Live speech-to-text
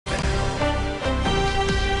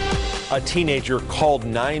A teenager called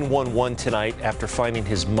 911 tonight after finding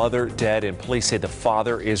his mother dead, and police say the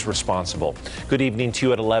father is responsible. Good evening to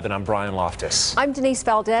you at 11. I'm Brian Loftus. I'm Denise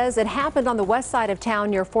Valdez. It happened on the west side of town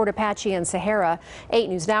near Fort Apache and Sahara. 8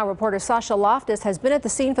 News Now reporter Sasha Loftus has been at the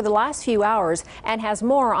scene for the last few hours and has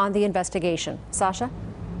more on the investigation. Sasha?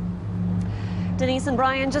 Denise and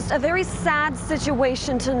Brian, just a very sad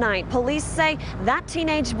situation tonight. Police say that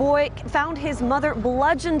teenage boy found his mother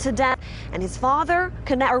bludgeoned to death and his father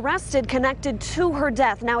arrested connected to her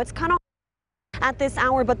death. Now, it's kind of at this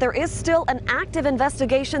hour, but there is still an active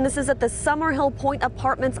investigation. This is at the Summerhill Point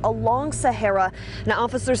Apartments along Sahara. Now,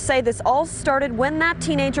 officers say this all started when that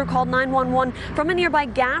teenager called 911 from a nearby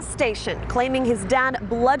gas station, claiming his dad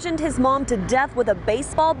bludgeoned his mom to death with a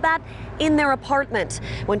baseball bat in their apartment.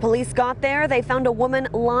 When police got there, they found a woman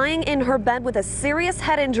lying in her bed with a serious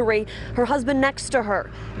head injury, her husband next to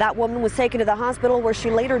her. That woman was taken to the hospital where she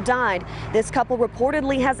later died. This couple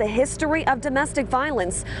reportedly has a history of domestic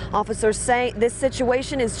violence. Officers say this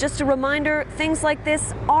situation is just a reminder things like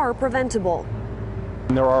this are preventable.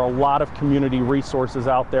 There are a lot of community resources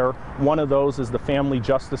out there. One of those is the Family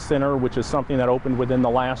Justice Center, which is something that opened within the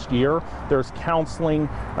last year. There's counseling,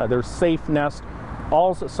 there's Safe Nest.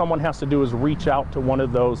 All that someone has to do is reach out to one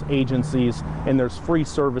of those agencies, and there's free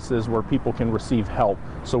services where people can receive help,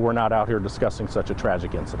 so we're not out here discussing such a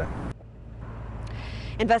tragic incident.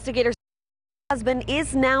 Investigators say his husband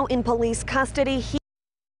is now in police custody.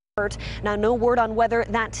 Now, no word on whether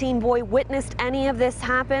that teen boy witnessed any of this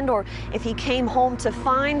happened or if he came home to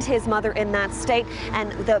find his mother in that state.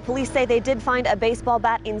 And the police say they did find a baseball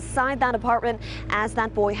bat inside that apartment, as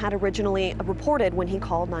that boy had originally reported when he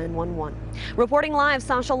called 911. Reporting live,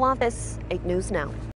 Sasha Loftus, 8 News Now.